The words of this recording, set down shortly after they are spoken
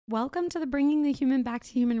Welcome to the Bringing the Human Back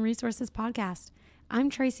to Human Resources podcast. I'm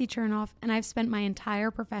Tracy Chernoff, and I've spent my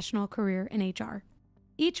entire professional career in HR.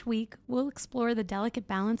 Each week, we'll explore the delicate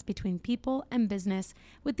balance between people and business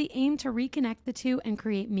with the aim to reconnect the two and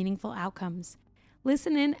create meaningful outcomes.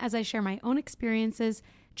 Listen in as I share my own experiences,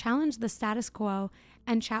 challenge the status quo,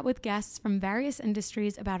 and chat with guests from various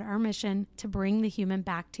industries about our mission to bring the human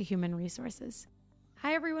back to human resources.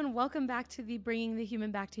 Hi, everyone. Welcome back to the Bringing the Human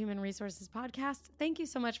Back to Human Resources podcast. Thank you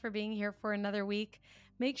so much for being here for another week.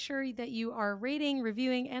 Make sure that you are rating,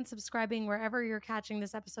 reviewing, and subscribing wherever you're catching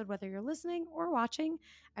this episode, whether you're listening or watching.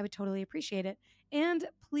 I would totally appreciate it. And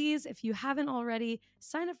please, if you haven't already,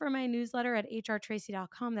 sign up for my newsletter at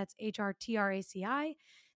hrtracy.com. That's HRTRACI.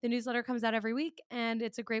 The newsletter comes out every week, and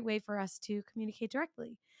it's a great way for us to communicate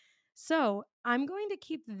directly. So I'm going to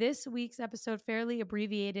keep this week's episode fairly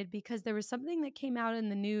abbreviated because there was something that came out in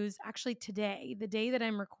the news actually today, the day that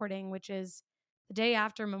I'm recording, which is the day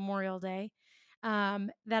after Memorial Day,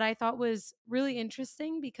 that I thought was really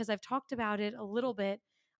interesting because I've talked about it a little bit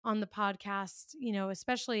on the podcast,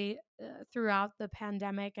 especially throughout the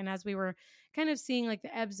pandemic and as we were kind of seeing like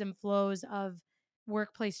the ebbs and flows of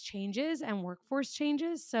workplace changes and workforce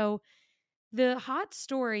changes. So the hot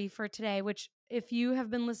story for today, which if you have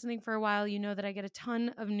been listening for a while, you know that I get a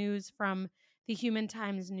ton of news from the Human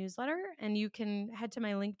Times newsletter, and you can head to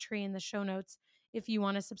my link tree in the show notes if you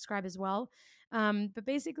want to subscribe as well. But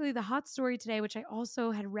basically, the hot story today, which I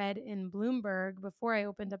also had read in Bloomberg before I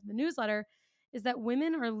opened up the newsletter, is that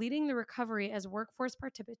women are leading the recovery as workforce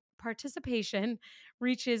participation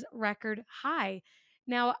reaches record high.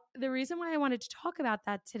 Now, the reason why I wanted to talk about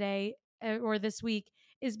that today or this week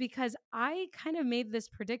is because I kind of made this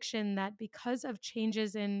prediction that because of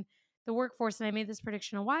changes in the workforce, and I made this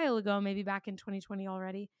prediction a while ago, maybe back in 2020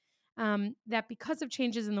 already, that because of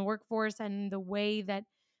changes in the workforce and the way that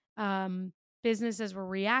businesses were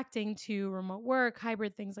reacting to remote work,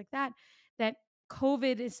 hybrid things like that, that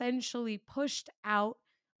COVID essentially pushed out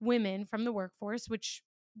women from the workforce, which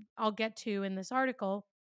I'll get to in this article.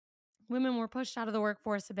 Women were pushed out of the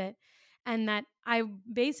workforce a bit, and that I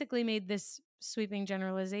basically made this sweeping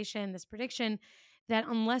generalization, this prediction that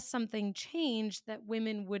unless something changed, that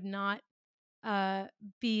women would not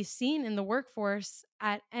be seen in the workforce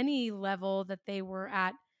at any level that they were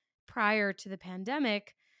at prior to the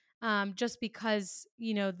pandemic, just because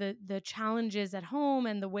the challenges at home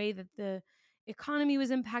and the way that the economy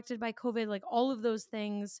was impacted by COVID, like all of those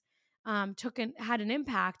things had an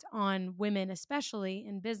impact on women, especially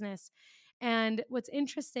in business. And what's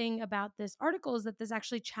interesting about this article is that this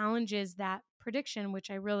actually challenges that prediction, which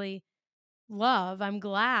I really love. I'm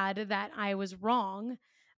glad that I was wrong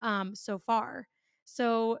so far.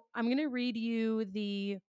 So I'm going to read you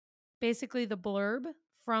basically the blurb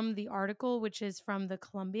from the article, which is from the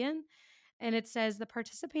Columbian. And it says the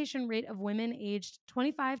participation rate of women aged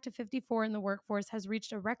 25 to 54 in the workforce has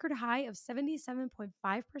reached a record high of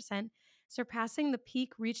 77.5%, surpassing the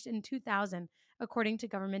peak reached in 2000, according to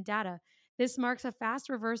government data. This marks a fast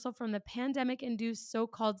reversal from the pandemic-induced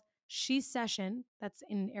so-called she-cession, that's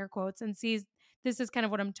in air quotes, and sees this is kind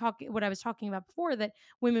of what I was talking about before, that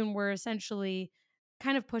women were essentially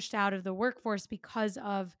kind of pushed out of the workforce because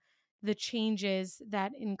of the changes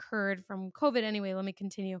that incurred from COVID. Anyway, let me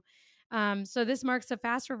continue. So this marks a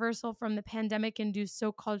fast reversal from the pandemic-induced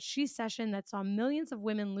so-called she-cession that saw millions of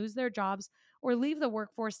women lose their jobs or leave the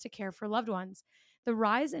workforce to care for loved ones. The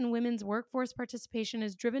rise in women's workforce participation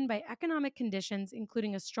is driven by economic conditions,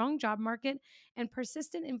 including a strong job market and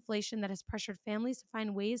persistent inflation that has pressured families to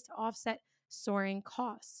find ways to offset soaring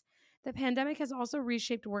costs. The pandemic has also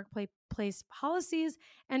reshaped workplace policies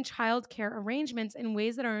and child care arrangements in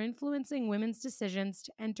ways that are influencing women's decisions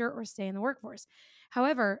to enter or stay in the workforce.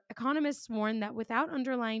 However, economists warn that without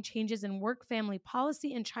underlying changes in work-family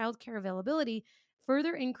policy and child care availability,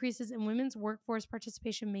 further increases in women's workforce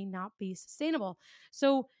participation may not be sustainable.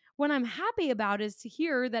 So what I'm happy about is to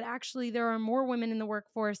hear that actually there are more women in the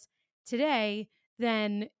workforce today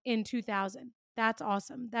than in 2000. That's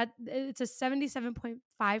awesome. That it's a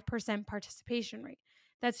 77.5% participation rate.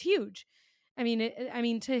 That's huge. I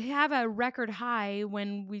mean, to have a record high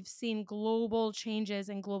when we've seen global changes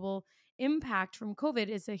and global impact from COVID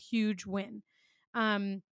is a huge win.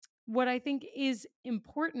 What I think is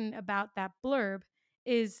important about that blurb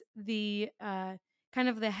is the kind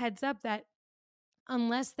of the heads up that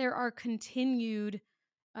unless there are continued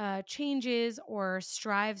changes or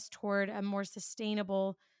strives toward a more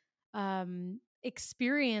sustainable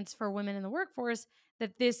experience for women in the workforce,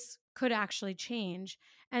 that this could actually change.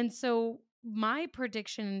 And so my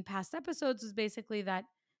prediction in past episodes was basically that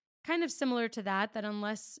kind of similar to that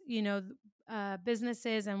unless,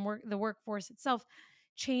 businesses and the workforce itself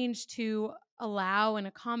changed to allow and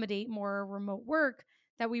accommodate more remote work,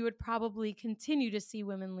 that we would probably continue to see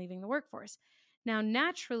women leaving the workforce. Now,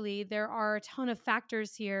 naturally, there are a ton of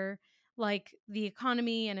factors here, like the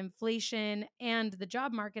economy and inflation and the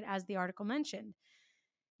job market, as the article mentioned.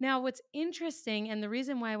 Now, what's interesting, and the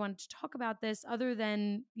reason why I wanted to talk about this, other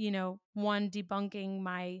than, one, debunking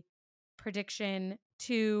my prediction,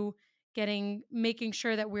 two, making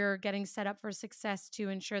sure that we're getting set up for success to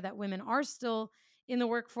ensure that women are still in the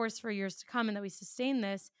workforce for years to come and that we sustain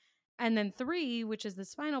this. And then three, which is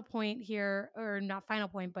this final point here, or not final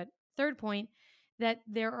point, but third point, that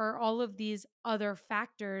there are all of these other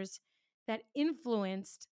factors that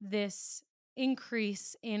influenced this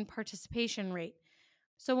increase in participation rate.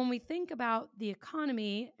 So when we think about the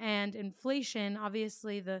economy and inflation,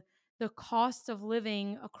 obviously the cost of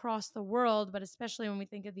living across the world, but especially when we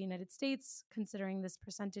think of the United States, considering this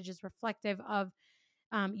percentage is reflective of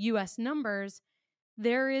U.S. numbers,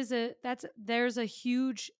 there's a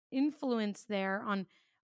huge influence there on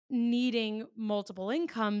needing multiple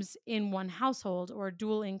incomes in one household, or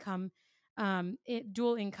dual incomes in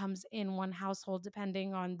one household,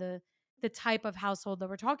 depending on the type of household that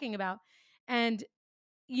we're talking about. And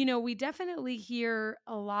we definitely hear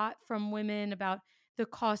a lot from women about the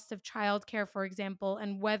cost of childcare, for example,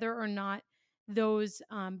 and whether or not those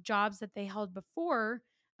jobs that they held before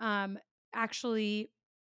actually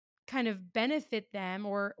kind of benefit them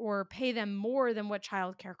or pay them more than what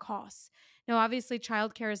childcare costs. Now, obviously,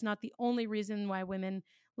 childcare is not the only reason why women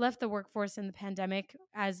left the workforce in the pandemic,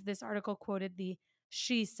 as this article quoted the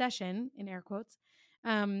she session in air quotes.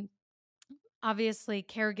 Um, Obviously,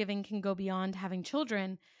 caregiving can go beyond having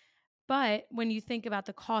children, but when you think about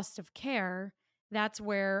the cost of care, that's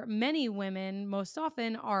where many women most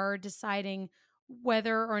often are deciding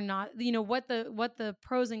whether or not, what the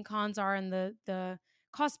pros and cons are, and the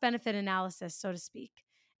cost benefit analysis, so to speak,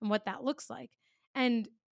 and what that looks like. And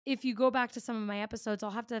if you go back to some of my episodes,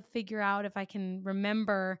 I'll have to figure out if I can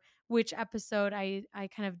remember which episode I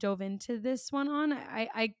kind of dove into this one on.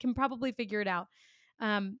 I can probably figure it out.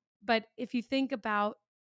 But if you think about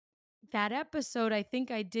that episode, I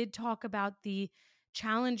think I did talk about the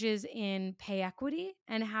challenges in pay equity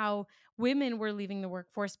and how women were leaving the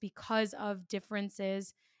workforce because of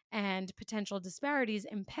differences and potential disparities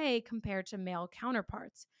in pay compared to male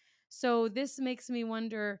counterparts. So this makes me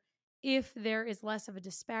wonder if there is less of a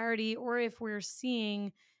disparity, or if we're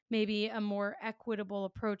seeing maybe a more equitable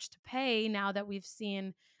approach to pay now that we've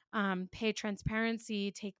seen pay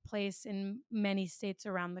transparency take place in many states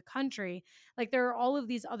around the country. Like, there are all of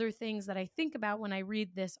these other things that I think about when I read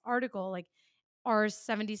this article. Like, are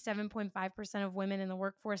 77.5% of women in the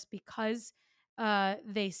workforce because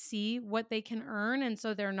they see what they can earn, and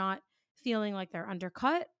so they're not feeling like they're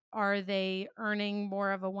undercut? Are they earning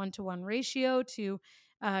more of a one-to-one ratio to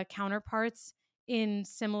counterparts in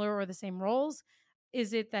similar or the same roles?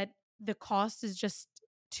 Is it that the cost is just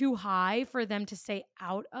too high for them to stay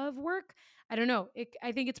out of work? I don't know.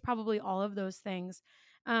 I think it's probably all of those things.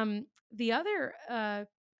 The other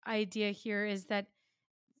idea here is that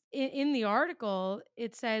in the article,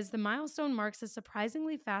 it says the milestone marks a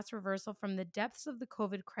surprisingly fast reversal from the depths of the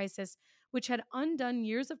COVID crisis, which had undone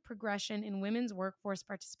years of progression in women's workforce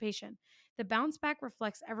participation. The bounce back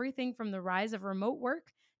reflects everything from the rise of remote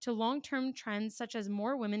work to long-term trends such as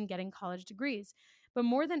more women getting college degrees. But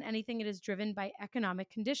more than anything, it is driven by economic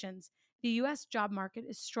conditions. The U.S. job market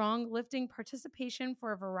is strong, lifting participation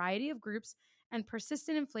for a variety of groups, and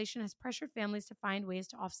persistent inflation has pressured families to find ways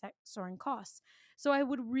to offset soaring costs. So I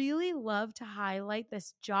would really love to highlight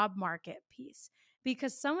this job market piece,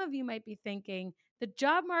 because some of you might be thinking the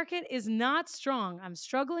job market is not strong. I'm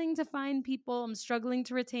struggling to find people. I'm struggling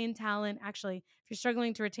to retain talent. Actually, if you're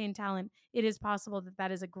struggling to retain talent, it is possible that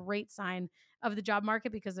that is a great sign of the job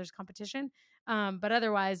market because there's competition. But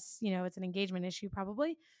otherwise, it's an engagement issue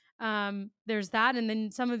probably. There's that. And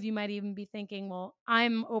then some of you might even be thinking, well,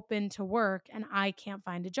 I'm open to work and I can't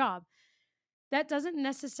find a job. That doesn't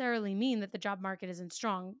necessarily mean that the job market isn't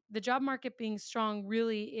strong. The job market being strong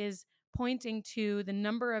really is pointing to the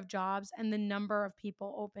number of jobs and the number of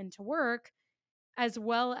people open to work, as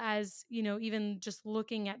well as, even just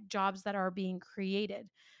looking at jobs that are being created.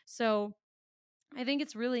 So I think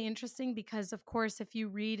it's really interesting because, of course, if you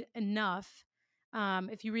read enough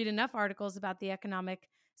articles about the economic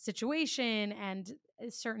situation and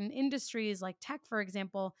certain industries like tech, for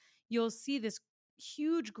example, you'll see this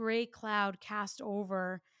huge gray cloud cast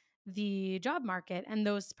over the job market and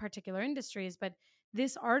those particular industries. But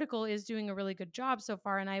this article is doing a really good job so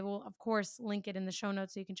far, and I will, of course, link it in the show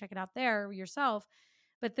notes so you can check it out there yourself.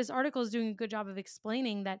 But this article is doing a good job of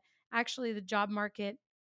explaining that actually the job market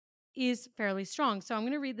is fairly strong. So I'm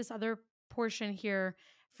going to read this other portion here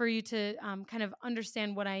for you to kind of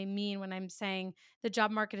understand what I mean when I'm saying the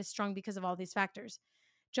job market is strong because of all these factors.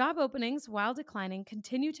 Job openings, while declining,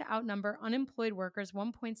 continue to outnumber unemployed workers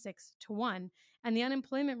 1.6 to 1, and the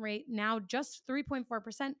unemployment rate, now just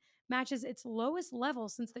 3.4%, matches its lowest level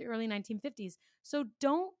since the early 1950s. So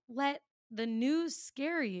don't let the news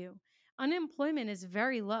scare you. Unemployment is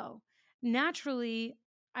very low. Naturally,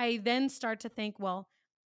 I then start to think, well,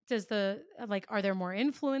 are there more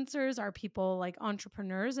influencers? Are people like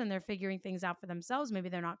entrepreneurs and they're figuring things out for themselves? Maybe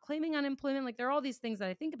they're not claiming unemployment. Like there are all these things that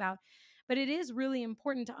I think about, but it is really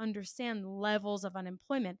important to understand levels of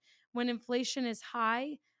unemployment. When inflation is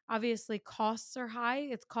high, obviously costs are high.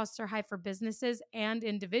 Its costs are high for businesses and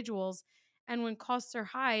individuals. And when costs are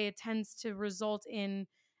high, it tends to result in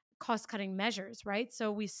cost cutting measures, right?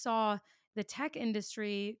 So we saw the tech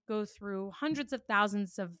industry go through hundreds of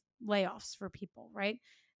thousands of layoffs for people, right?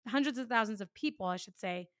 Hundreds of thousands of people, I should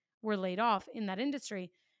say, were laid off in that industry.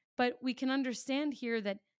 But we can understand here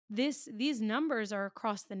that these numbers are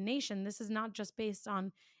across the nation. This is not just based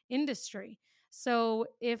on industry. So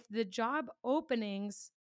if the job openings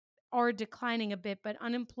are declining a bit, but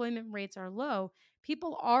unemployment rates are low,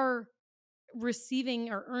 people are receiving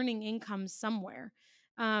or earning income somewhere.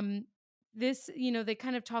 They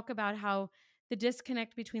kind of talk about how the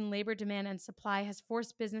disconnect between labor demand and supply has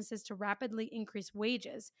forced businesses to rapidly increase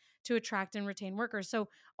wages to attract and retain workers. So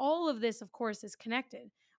all of this, of course, is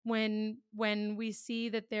connected. When we see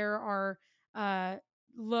that there are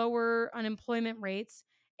lower unemployment rates,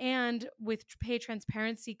 and with pay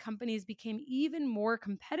transparency, companies became even more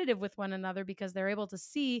competitive with one another because they're able to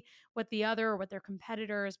see what the other or what their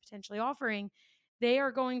competitor is potentially offering. They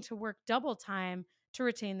are going to work double time to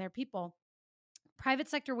retain their people. Private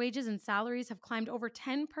sector wages and salaries have climbed over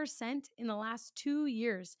 10% in the last 2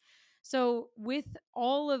 years. So with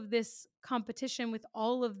all of this competition, with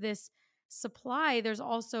all of this supply, there's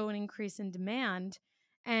also an increase in demand.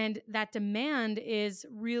 And that demand is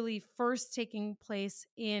really first taking place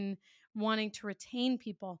in wanting to retain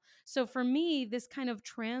people. So for me, this kind of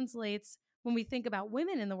translates when we think about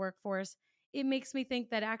women in the workforce. It makes me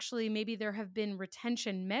think that actually maybe there have been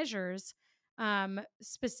retention measures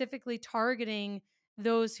specifically targeting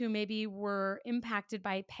those who maybe were impacted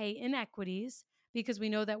by pay inequities, because we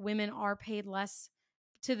know that women are paid less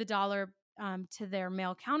to the dollar to their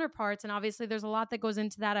male counterparts. And obviously, there's a lot that goes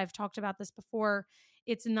into that. I've talked about this before.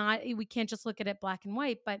 We can't just look at it black and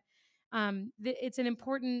white, but it's an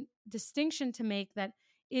important distinction to make that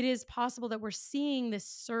it is possible that we're seeing this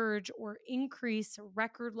surge or increase,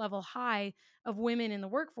 record level high of women in the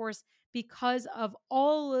workforce because of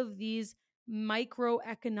all of these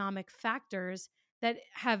microeconomic factors that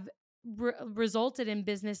have resulted in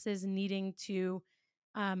businesses needing to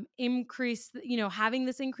increase, having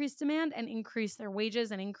this increased demand and increase their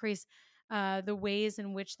wages and increase the ways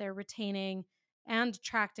in which they're retaining and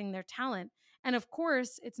attracting their talent. And of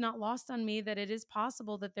course, it's not lost on me that it is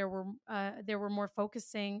possible that there were more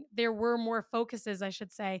focuses, I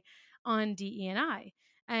should say, on DE&I.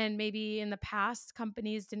 And maybe in the past,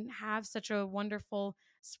 companies didn't have such a wonderful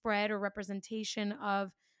spread or representation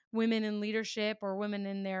of women in leadership or women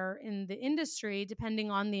in the industry,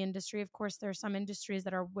 depending on the industry. Of course, there are some industries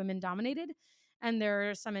that are women dominated and there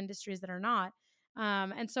are some industries that are not.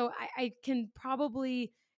 And so I can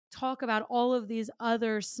probably talk about all of these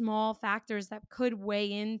other small factors that could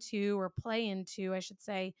weigh into or play into, I should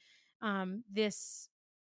say, this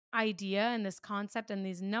idea and this concept and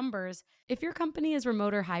these numbers. If your company is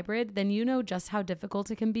remote or hybrid, then you know just how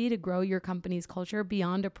difficult it can be to grow your company's culture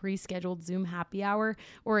beyond a pre-scheduled Zoom happy hour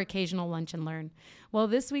or occasional lunch and learn. Well,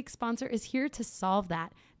 this week's sponsor is here to solve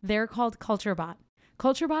that. They're called CultureBot.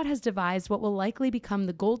 CultureBot has devised what will likely become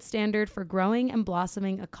the gold standard for growing and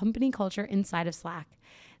blossoming a company culture inside of Slack.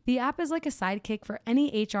 The app is like a sidekick for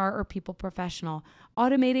any HR or people professional,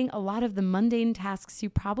 automating a lot of the mundane tasks you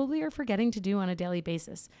probably are forgetting to do on a daily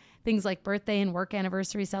basis. Things like birthday and work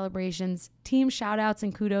anniversary celebrations, team shoutouts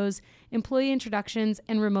and kudos, employee introductions,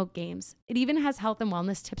 and remote games. It even has health and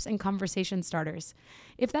wellness tips and conversation starters.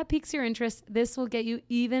 If that piques your interest, this will get you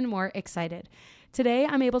even more excited. Today,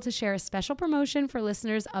 I'm able to share a special promotion for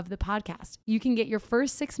listeners of the podcast. You can get your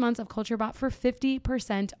first 6 months of CultureBot for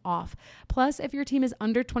 50% off. Plus, if your team is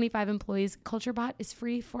under 25 employees, CultureBot is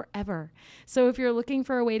free forever. So if you're looking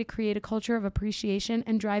for a way to create a culture of appreciation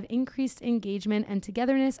and drive increased engagement and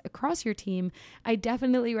togetherness across your team, I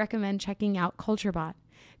definitely recommend checking out CultureBot.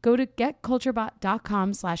 Go to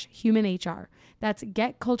getculturebot.com/humanhr. That's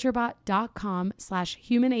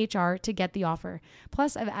getculturebot.com/humanhr to get the offer.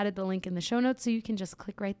 Plus, I've added the link in the show notes so you can just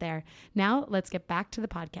click right there. Now, let's get back to the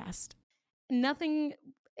podcast. Nothing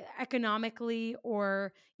economically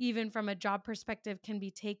or even from a job perspective can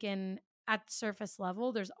be taken at surface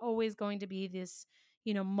level. There's always going to be this,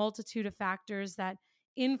 multitude of factors that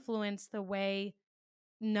influence the way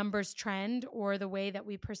numbers trend or the way that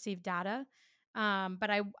we perceive data. But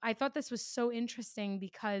I thought this was so interesting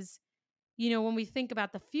because, when we think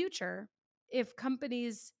about the future, if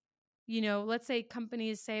companies, let's say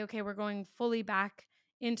companies say, okay, we're going fully back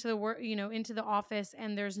into the work, into the office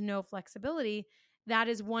and there's no flexibility, that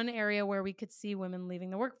is one area where we could see women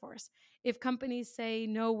leaving the workforce. If companies say,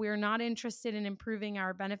 no, we're not interested in improving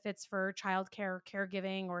our benefits for childcare or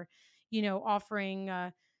caregiving or, offering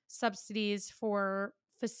subsidies for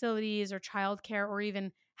facilities or childcare or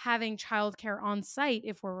even having childcare on site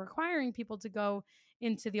if we're requiring people to go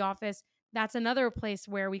into the office, that's another place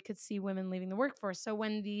where we could see women leaving the workforce. So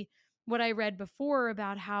what I read before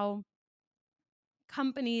about how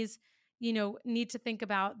companies, need to think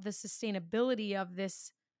about the sustainability of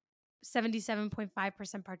this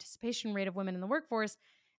 77.5% participation rate of women in the workforce,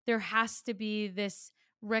 there has to be this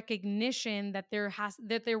recognition that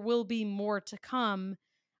there will be more to come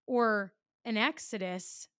or an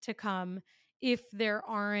exodus to come if there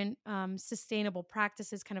aren't sustainable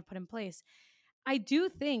practices kind of put in place. I do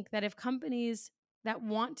think that if companies that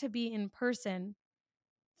want to be in person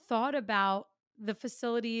thought about the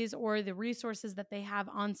facilities or the resources that they have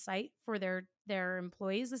on site for their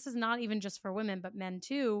employees, this is not even just for women but men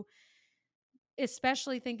too,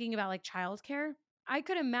 especially thinking about like childcare. I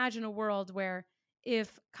could imagine a world where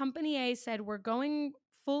if company A said, we're going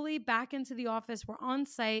fully back into the office, we're on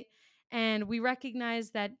site, and we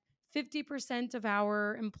recognize that 50% of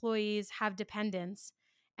our employees have dependents.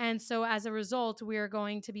 And so as a result, we are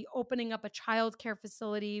going to be opening up a childcare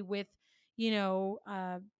facility with,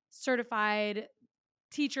 certified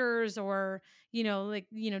teachers or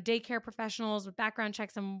daycare professionals with background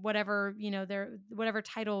checks and whatever their whatever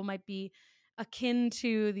title might be akin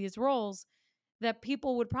to these roles, that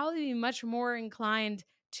people would probably be much more inclined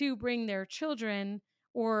to bring their children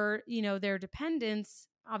or their dependents.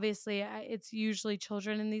 Obviously it's usually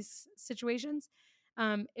children in these situations.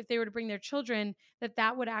 If they were to bring their children,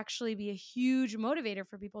 that would actually be a huge motivator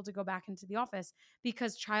for people to go back into the office,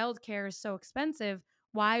 because childcare is so expensive.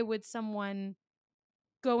 Why would someone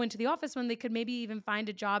go into the office when they could maybe even find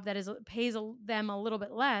a job that pays them a little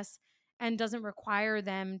bit less and doesn't require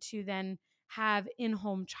them to then have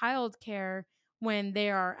in-home childcare when they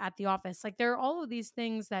are at the office? Like, there are all of these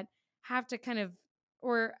things that have to kind of,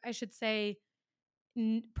 or I should say,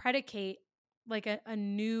 predicate like a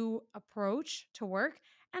new approach to work.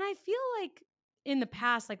 And I feel like in the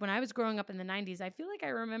past, like when I was growing up in the 90s, I feel like I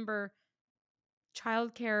remember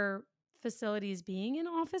childcare facilities being in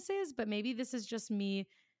offices, but maybe this is just me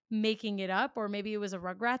making it up, or maybe it was a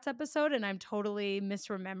Rugrats episode and I'm totally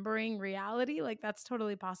misremembering reality. Like, that's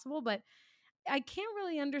totally possible. But I can't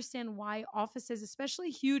really understand why offices,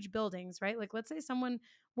 especially huge buildings, right? Like, let's say someone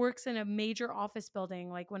works in a major office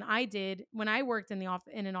building. Like when I worked in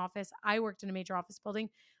an office, I worked in a major office building.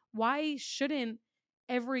 Why shouldn't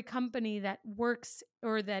every company that works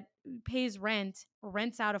or that pays rent or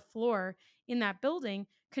rents out a floor in that building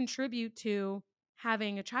contribute to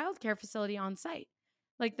having a childcare facility on site?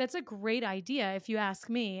 Like, that's a great idea if you ask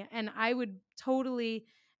me. And I would totally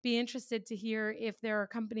be interested to hear if there are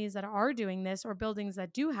companies that are doing this or buildings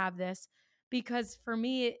that do have this, because for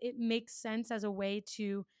me, it makes sense as a way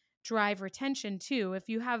to drive retention too. If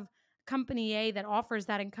you have company A that offers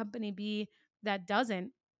that and company B that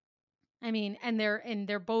doesn't, I mean, and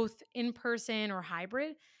they're both in person or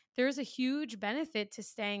hybrid, there's a huge benefit to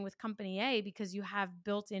staying with company A because you have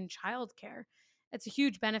built-in childcare. It's a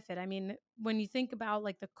huge benefit. I mean, when you think about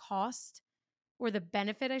like the cost or the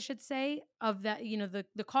benefit, I should say, of that,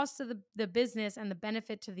 the cost of the business and the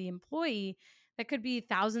benefit to the employee, that could be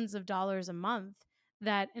thousands of dollars a month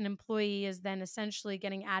that an employee is then essentially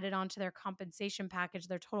getting added onto their compensation package,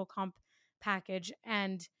 their total comp package,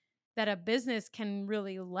 and that a business can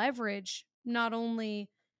really leverage not only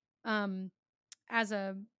um, as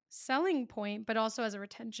a selling point, but also as a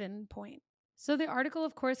retention point. So the article,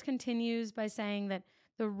 of course, continues by saying that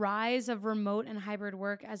the rise of remote and hybrid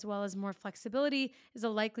work, as well as more flexibility, is a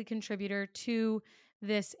likely contributor to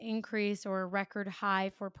this increase or record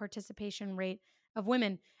high for participation rate of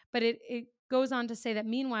women. But it goes on to say that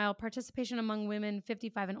meanwhile, participation among women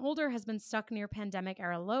 55 and older has been stuck near pandemic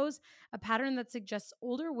era lows, a pattern that suggests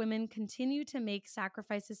older women continue to make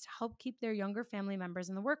sacrifices to help keep their younger family members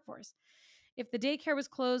in the workforce. If the daycare was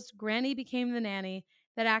closed, Granny became the nanny.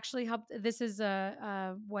 That actually helped. This is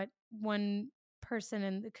what one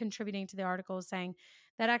person contributing to the article is saying,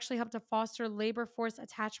 that actually helped to foster labor force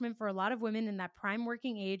attachment for a lot of women in that prime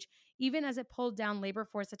working age, even as it pulled down labor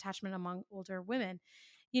force attachment among older women.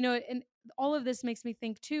 And all of this makes me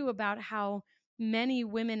think too about how many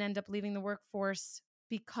women end up leaving the workforce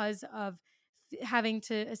because of having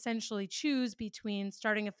to essentially choose between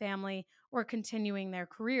starting a family or continuing their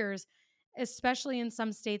careers, especially in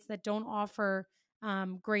some states that don't offer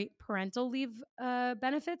great parental leave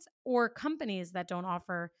benefits, or companies that don't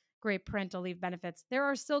offer great parental leave benefits. There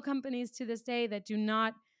are still companies to this day that do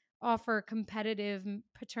not offer competitive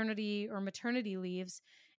paternity or maternity leaves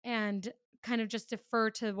and kind of just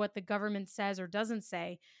defer to what the government says or doesn't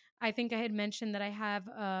say. I think I had mentioned that I have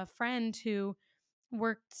a friend who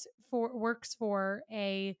works for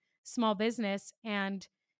a small business, and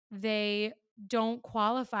they don't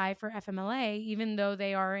qualify for FMLA even though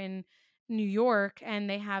they are in New York and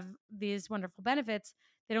they have these wonderful benefits.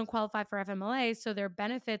 They don't qualify for FMLA, so their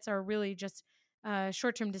benefits are really just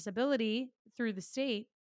short-term disability through the state.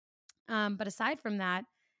 But aside from that,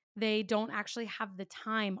 they don't actually have the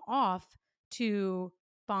time off to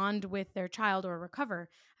bond with their child or recover.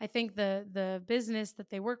 I think the business that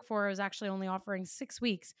they work for is actually only offering 6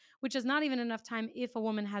 weeks, which is not even enough time if a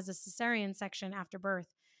woman has a cesarean section after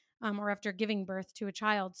birth, or after giving birth to a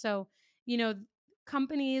child. So, you know,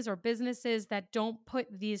 companies or businesses that don't put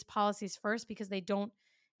these policies first because they don't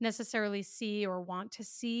necessarily see or want to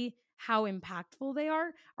see how impactful they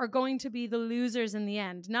are going to be the losers in the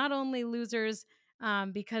end. Not only losers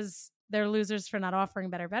because they're losers for not offering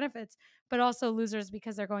better benefits, but also losers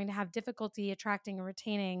because they're going to have difficulty attracting and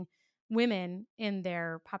retaining women in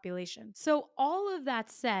their population. So all of that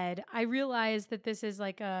said, I realize that this is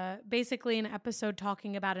like basically an episode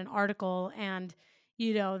talking about an article and,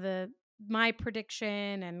 the my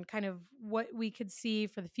prediction and kind of what we could see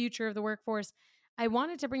for the future of the workforce. I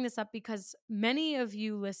wanted to bring this up because many of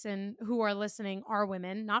you who are listening are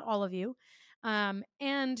women, not all of you.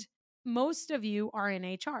 And most of you are in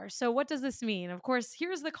HR. So what does this mean? Of course,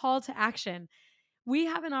 here's the call to action. We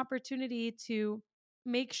have an opportunity to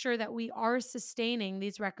make sure that we are sustaining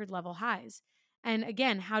these record level highs. And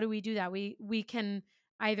again, how do we do that? We can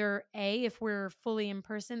either if we're fully in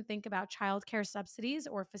person, think about childcare subsidies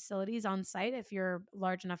or facilities on site if you're a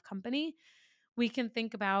large enough company. We can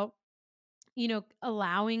think about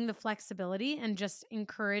allowing the flexibility and just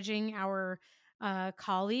encouraging our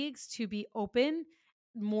colleagues to be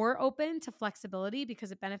more open to flexibility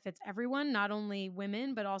because it benefits everyone, not only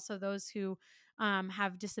women, but also those who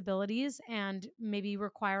have disabilities and maybe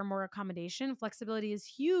require more accommodation. Flexibility is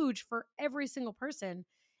huge for every single person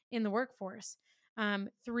in the workforce.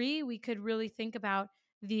 Three, we could really think about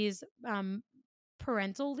these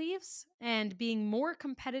parental leaves and being more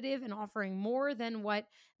competitive and offering more than what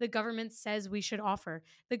the government says we should offer.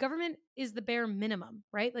 The government is the bare minimum,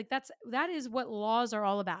 right? Like that is what laws are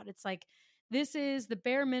all about. It's like this is the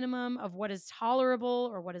bare minimum of what is tolerable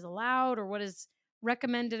or what is allowed or what is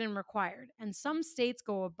recommended and required. And some states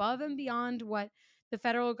go above and beyond what the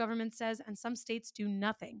federal government says, and some states do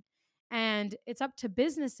nothing. And it's up to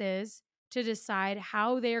businesses to decide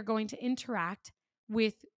how they are going to interact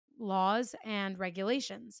with laws and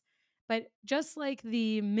regulations. But just like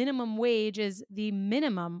the minimum wage is the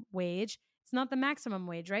minimum wage, it's not the maximum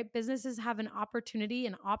wage, right? Businesses have an opportunity,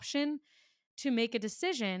 an option to make a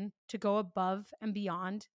decision to go above and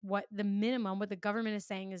beyond what the government is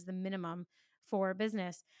saying is the minimum for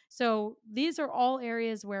business. So these are all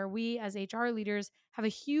areas where we as HR leaders have a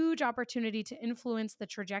huge opportunity to influence the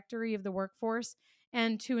trajectory of the workforce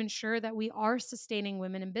and to ensure that we are sustaining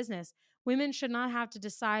women in business. Women should not have to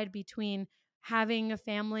decide between having a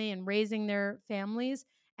family and raising their families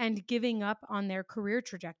and giving up on their career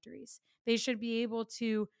trajectories. They should be able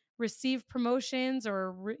to receive promotions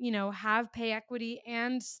or have pay equity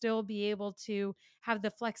and still be able to have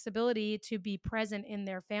the flexibility to be present in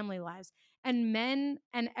their family lives. And men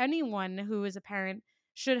and anyone who is a parent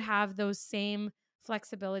should have those same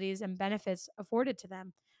flexibilities and benefits afforded to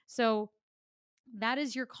them. So that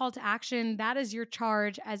is your call to action. That is your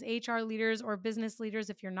charge as HR leaders or business leaders,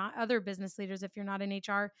 if you're not other business leaders, if you're not in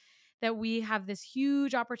HR, that we have this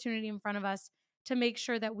huge opportunity in front of us to make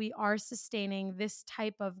sure that we are sustaining this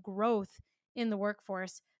type of growth in the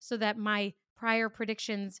workforce so that my prior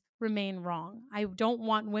predictions remain wrong. I don't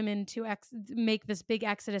want women to make this big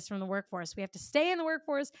exodus from the workforce. We have to stay in the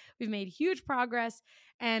workforce. We've made huge progress,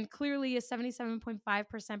 and clearly a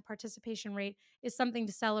 77.5% participation rate is something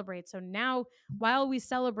to celebrate. So now, while we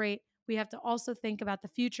celebrate, we have to also think about the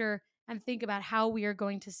future and think about how we are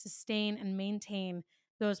going to sustain and maintain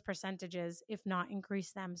those percentages, if not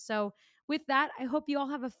increase them. So with that, I hope you all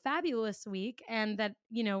have a fabulous week and that,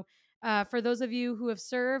 For those of you who have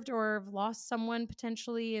served or have lost someone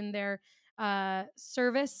potentially in their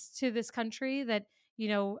service to this country, that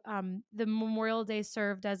the Memorial Day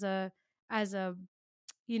served as a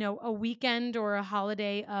a weekend or a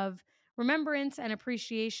holiday of remembrance and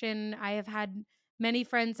appreciation. I have had many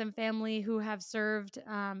friends and family who have served.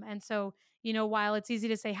 And so, while it's easy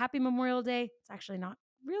to say happy Memorial Day, it's actually not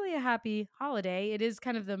really a happy holiday. It is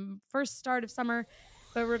kind of the first start of summer.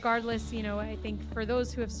 But regardless, I think for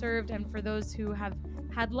those who have served and for those who have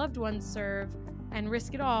had loved ones serve and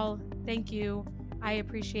risk it all, thank you. I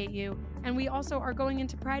appreciate you. And we also are going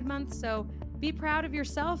into Pride Month. So be proud of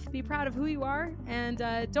yourself, be proud of who you are, and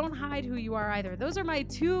don't hide who you are either. Those are my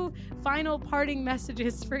 2 final parting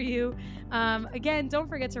messages for you. Again, don't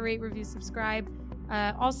forget to rate, review, subscribe.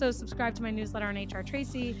 Also, subscribe to my newsletter on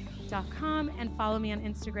hrtracy.com and follow me on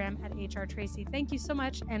Instagram at hrtracy. Thank you so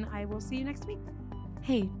much, and I will see you next week.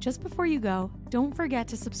 Hey, just before you go, don't forget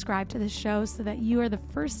to subscribe to this show so that you are the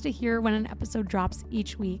first to hear when an episode drops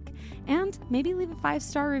each week. And maybe leave a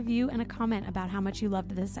 5-star review and a comment about how much you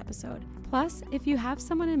loved this episode. Plus, if you have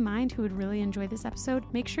someone in mind who would really enjoy this episode,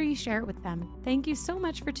 make sure you share it with them. Thank you so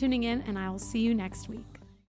much for tuning in, and I will see you next week.